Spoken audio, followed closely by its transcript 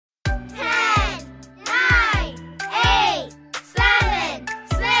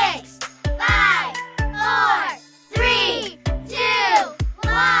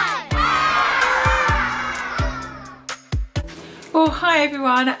Hi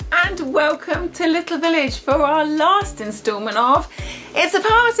everyone, and welcome to Little Village for our last instalment of It's a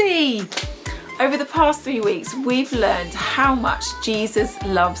Party! Over the past 3 weeks we've learned how much Jesus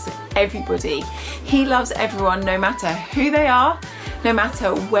loves everybody. He loves everyone no matter who they are, no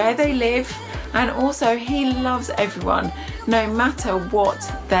matter where they live, and also he loves everyone no matter what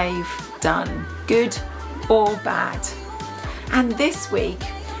they've done, good or bad. And this week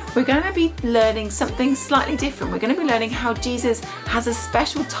we're going to be learning something slightly different. We're going to be learning how Jesus has a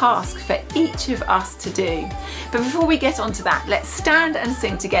special task for each of us to do. But before we get on to that, let's stand and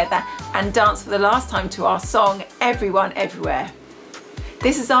sing together and dance for the last time to our song, Everyone Everywhere.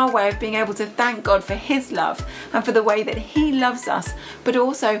 This is our way of being able to thank God for his love and for the way that he loves us, but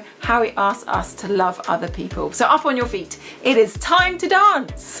also how he asks us to love other people. So up on your feet, it is time to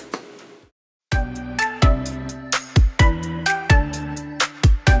dance.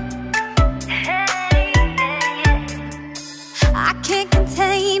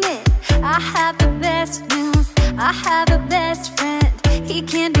 I have the best news, I have a best friend. He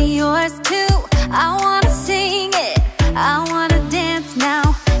can be yours too. I wanna sing it, I wanna dance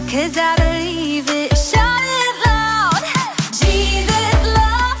now, 'cause I believe it. Shout it loud. Jesus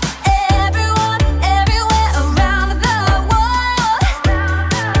loves everyone, everywhere around the world.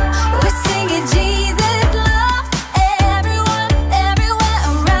 We're singing Jesus loves everyone, everywhere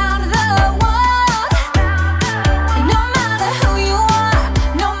around the world. No matter who you are,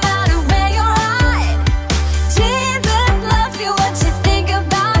 no matter where you're at, Jesus loves you. What you think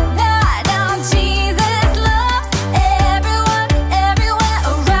about that? Now Jesus loves everyone, everywhere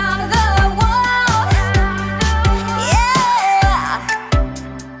around the world. Yeah.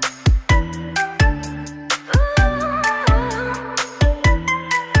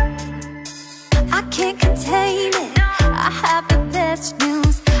 I can't contain it. I have the best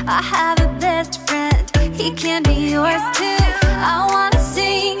news, I have a best friend. He can be yours too. I wanna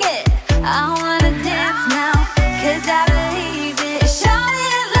sing it, I wanna dance now, 'cause I believe it. Shout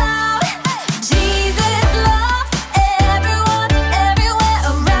it loud. Jesus loves everyone, everywhere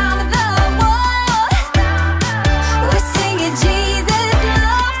around the world. We're singing Jesus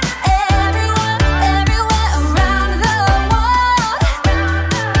loves everyone, everywhere around the world.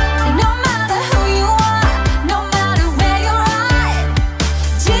 No matter who you are, no matter where you're at,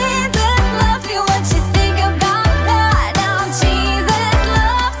 Jesus loves you. What you think about that? Now Jesus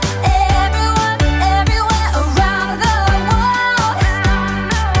loves everyone, everywhere around the world.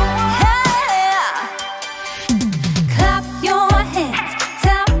 Yeah. Clap your hands,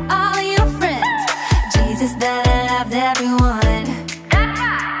 tell all your friends, Jesus that loves everyone.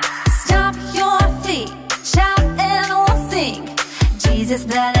 Stomp your feet, shout and we'll sing, Jesus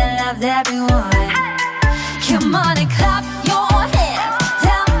that loves everyone. Come on and clap your hands,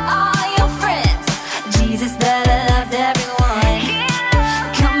 tell all your friends, Jesus that loves everyone.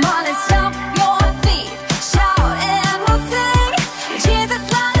 Come on and stomp your feet, shout and we'll sing, Jesus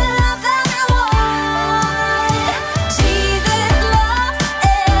that loves everyone. Jesus loves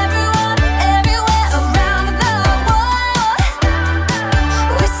everyone, everywhere around the world.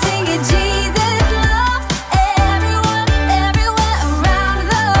 We're singing Jesus loves everyone, everywhere around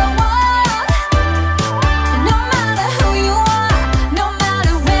the world. No matter who you are, no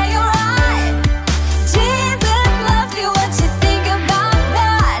matter where you're at, Jesus loves you. What you think about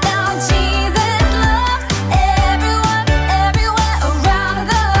that? Now Jesus loves everyone, everywhere around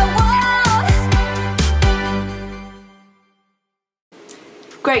the world.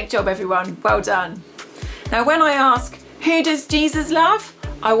 Great job everyone, well done. Now when I ask, who does Jesus love?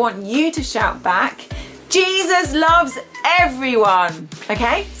 I want you to shout back, Jesus loves everyone.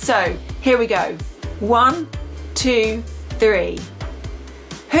 Okay, so here we go. 1, 2, 3.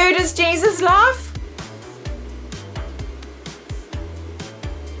 Who does Jesus love?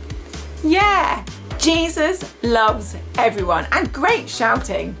 Yeah, Jesus loves everyone, and great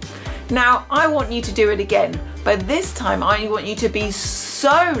shouting. Now I want you to do it again, but this time I want you to be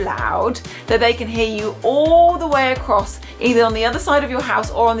so loud that they can hear you all the way across, either on the other side of your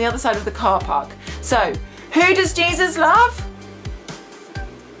house or on the other side of the car park. So, who does Jesus love?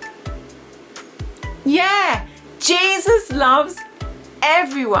 Yeah, Jesus loves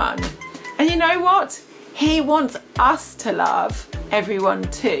everyone. And you know what? He wants us to love everyone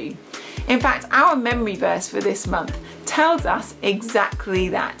too. In fact, our memory verse for this month tells us exactly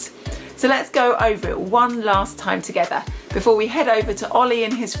that. So let's go over it one last time together before we head over to Ollie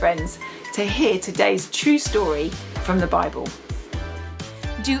and his friends to hear today's true story from the Bible.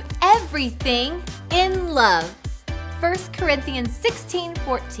 Do everything in love. 1 Corinthians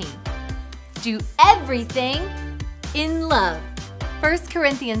 16:14. Do everything in love. 1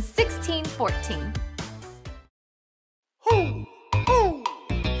 Corinthians 16:14. Ho, ho.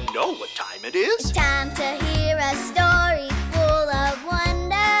 know what time it is? It's time to hear a story full of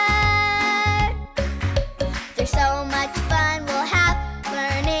wonder. There's so much fun we'll have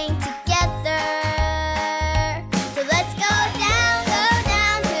learning together. So let's go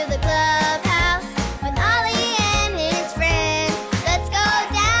down to the clubhouse with Ollie and his friends. Let's go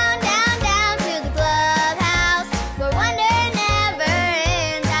down to the clubhouse where wonder never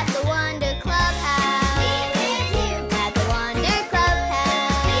ends at the Wonder Clubhouse. Meet with you at the Wonder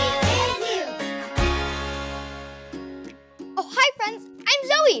Clubhouse. Meet with you. Oh, hi friends, I'm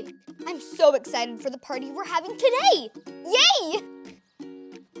Zoe. I'm so excited for the party we're having today. Yay!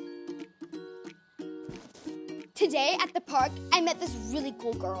 Today at the park, I met this really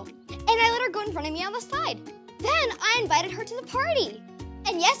cool girl, and I let her go in front of me on the slide. Then I invited her to the party.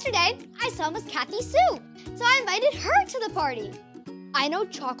 And yesterday, I saw Miss Kathy Sue, so I invited her to the party. I know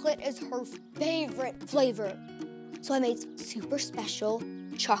chocolate is her favorite flavor, so I made some super special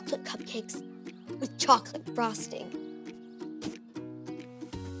chocolate cupcakes with chocolate frosting.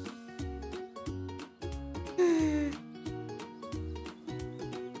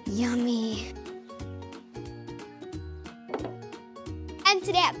 Yummy. And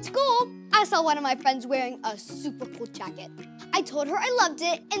today at school, I saw one of my friends wearing a super cool jacket. I told her I loved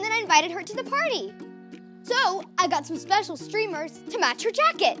it, and then I invited her to the party. So I got some special streamers to match her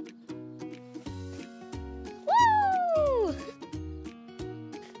jacket. Woo!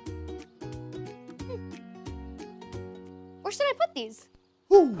 Where should I put these?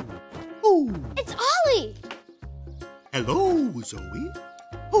 Ooh, ooh. It's Ollie! Hello, Zoe.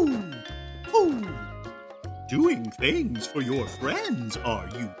 Ooh, ooh. Doing things for your friends, are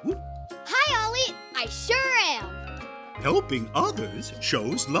you? Hi, Ollie. I sure am. Helping others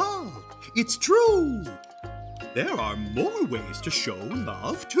shows love. It's true. There are more ways to show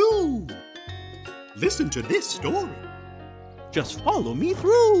love, too. Listen to this story. Just follow me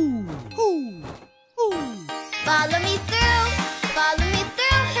through. Ooh, ooh. Follow me through, follow me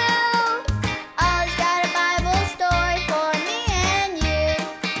through. Ollie's got a Bible story for me and you.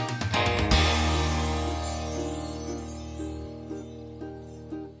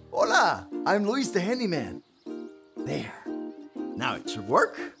 Hola, I'm Luis the handyman. There. Now it should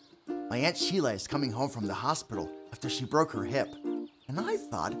work. My Aunt Sheila is coming home from the hospital after she broke her hip, and I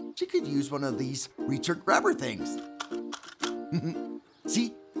thought she could use one of these reacher grabber things.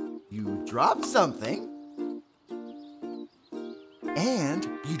 See, you drop something, and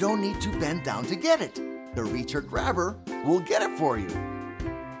you don't need to bend down to get it. The reacher grabber will get it for you.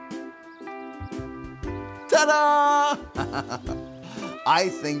 Ta-da! I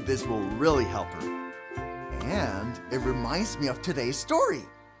think this will really help her. And it reminds me of today's story.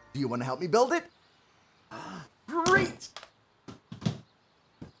 Do you want to help me build it? Great!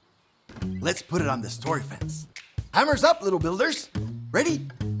 Let's put it on the story fence. Hammers up, little builders. Ready?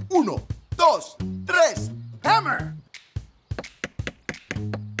 Uno, dos, tres, hammer!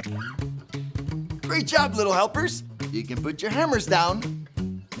 Great job, little helpers. You can put your hammers down.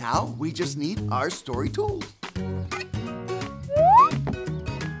 Now we just need our story tools.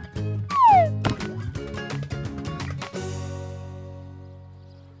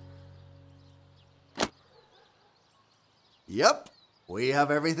 Yep, we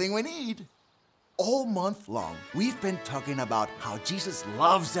have everything we need. All month long, we've been talking about how Jesus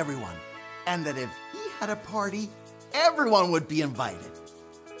loves everyone, and that if he had a party, everyone would be invited.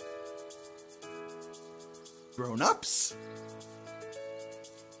 Grown-ups,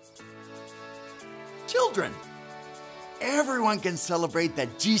 children, everyone can celebrate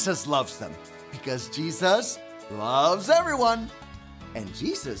that Jesus loves them, because Jesus loves everyone, and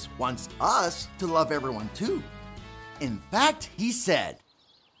Jesus wants us to love everyone too. In fact, he said,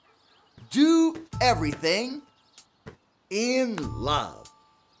 do everything in love.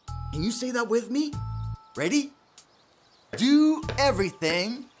 Can you say that with me? Ready? Do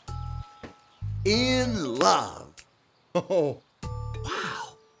everything in love. Oh,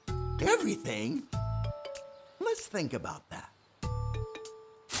 wow. Everything? Let's think about that.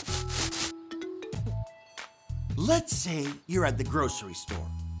 Let's say you're at the grocery store,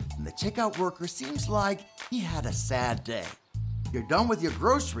 and the checkout worker seems like he had a sad day. You're done with your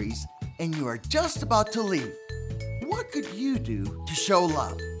groceries, and you are just about to leave. What could you do to show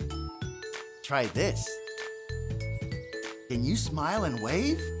love? Try this. Can you smile and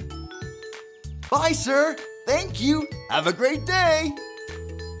wave? Bye, sir. Thank you. Have a great day.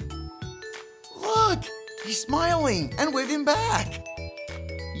 Look, he's smiling and waving back.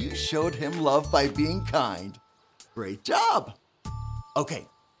 You showed him love by being kind. Great job. Okay,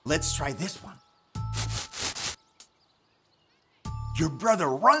 let's try this one. Your brother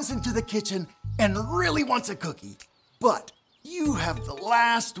runs into the kitchen and really wants a cookie, but You have the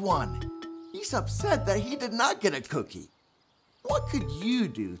last one. He's upset that he did not get a cookie. What could you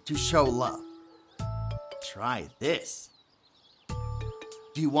do to show love? Try this.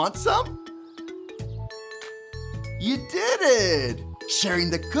 Do you want some? You did it! Sharing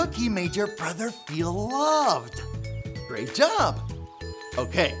the cookie made your brother feel loved. Great job.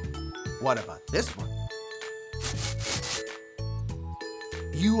 Okay, what about this one?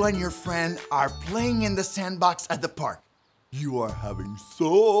 You and your friend are playing in the sandbox at the park. You are having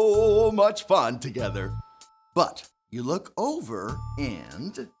so much fun together. But you look over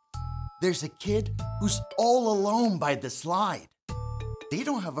and there's a kid who's all alone by the slide. They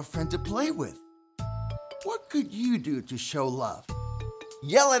don't have a friend to play with. What could you do to show love?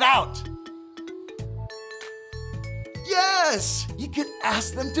 Yell it out! Yes! You could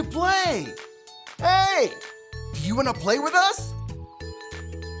ask them to play. Hey! Do you want to play with us?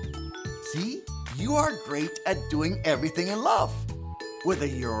 See? You are great at doing everything in love. Whether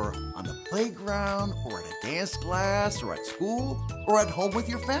you're on the playground, or at a dance class, or at school, or at home with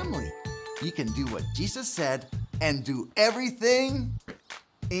your family. You can do what Jesus said and do everything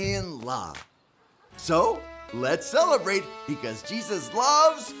in love. So, let's celebrate because Jesus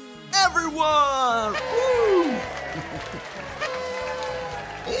loves everyone! Woo!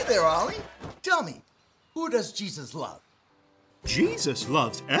 Hey there, Ollie. Tell me, who does Jesus love? Jesus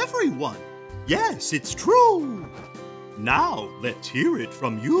loves everyone. Yes, it's true. Now let's hear it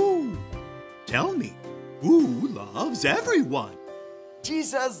from you. Tell me, who loves everyone?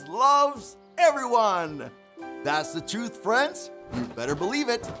 Jesus loves everyone. That's the truth, friends. You better believe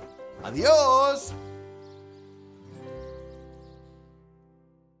it. Adios.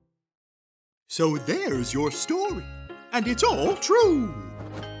 So there's your story, and it's all true.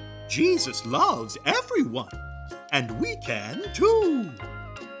 Jesus loves everyone, and we can too.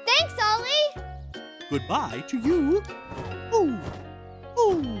 Thanks, Ollie. Goodbye to you. Ooh,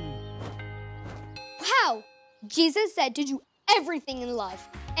 ooh. Wow, Jesus said to do everything in love,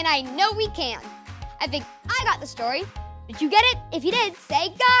 and I know we can. I think I got the story. Did you get it? If you did, say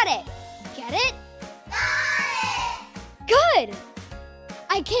got it. Get it? Got it! Good!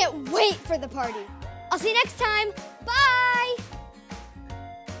 I can't wait for the party. I'll see you next time. Bye!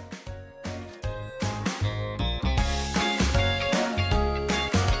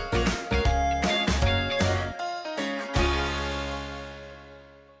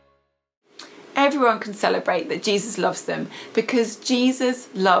 Everyone can celebrate that Jesus loves them because Jesus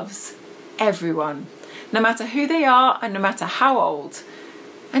loves everyone, no matter who they are and no matter how old.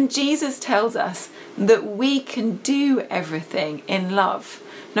 And Jesus tells us that we can do everything in love,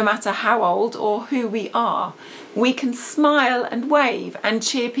 no matter how old or who we are. We can smile and wave and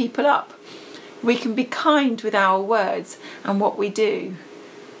cheer people up. We can be kind with our words and what we do.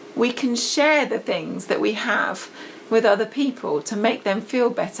 We can share the things that we have with other people to make them feel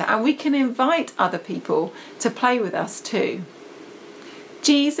better, and we can invite other people to play with us too.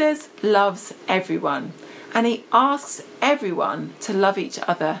 Jesus loves everyone, and he asks everyone to love each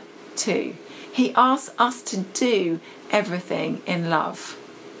other too. He asks us to do everything in love.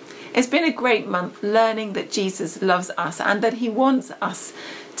 It's been a great month learning that Jesus loves us and that he wants us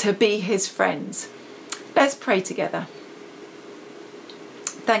to be his friends. Let's pray together.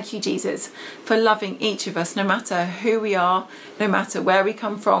 Thank you, Jesus, for loving each of us, no matter who we are, no matter where we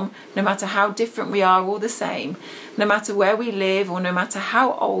come from, no matter how different we are or the same, no matter where we live or no matter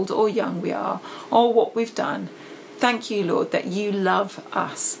how old or young we are or what we've done. Thank you, Lord, that you love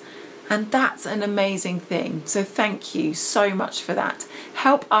us. And that's an amazing thing. So thank you so much for that.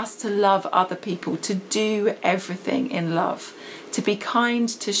 Help us to love other people, to do everything in love, to be kind,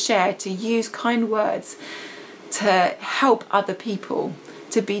 to share, to use kind words, to help other people,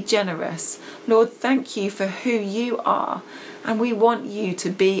 to be generous. Lord, thank you for who you are, and we want you to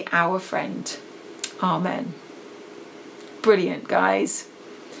be our friend. Amen. Brilliant, guys.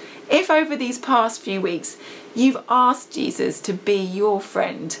 If over these past few weeks you've asked Jesus to be your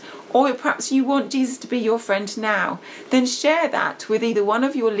friend, or perhaps you want Jesus to be your friend now, then share that with either one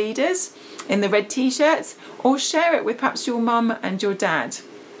of your leaders in the red t-shirts, or share it with perhaps your mum and your dad.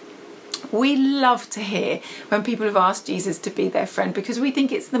 We love to hear when people have asked Jesus to be their friend because we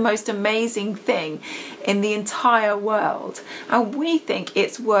think it's the most amazing thing in the entire world, and we think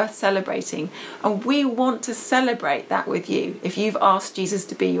it's worth celebrating, and we want to celebrate that with you if you've asked Jesus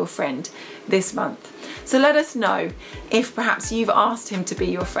to be your friend this month. So let us know if perhaps you've asked him to be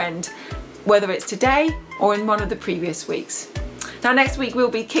your friend, whether it's today or in one of the previous weeks. Now next week we'll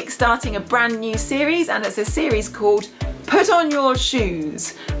be kickstarting a brand new series, and it's a series called Put On Your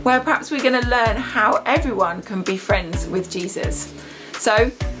Shoes, where perhaps we're going to learn how everyone can be friends with Jesus.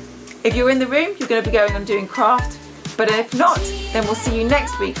 So if you're in the room, you're going to be going and doing craft, But if not, then we'll see you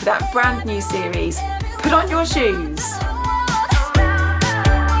next week for that brand new series. Put on your shoes.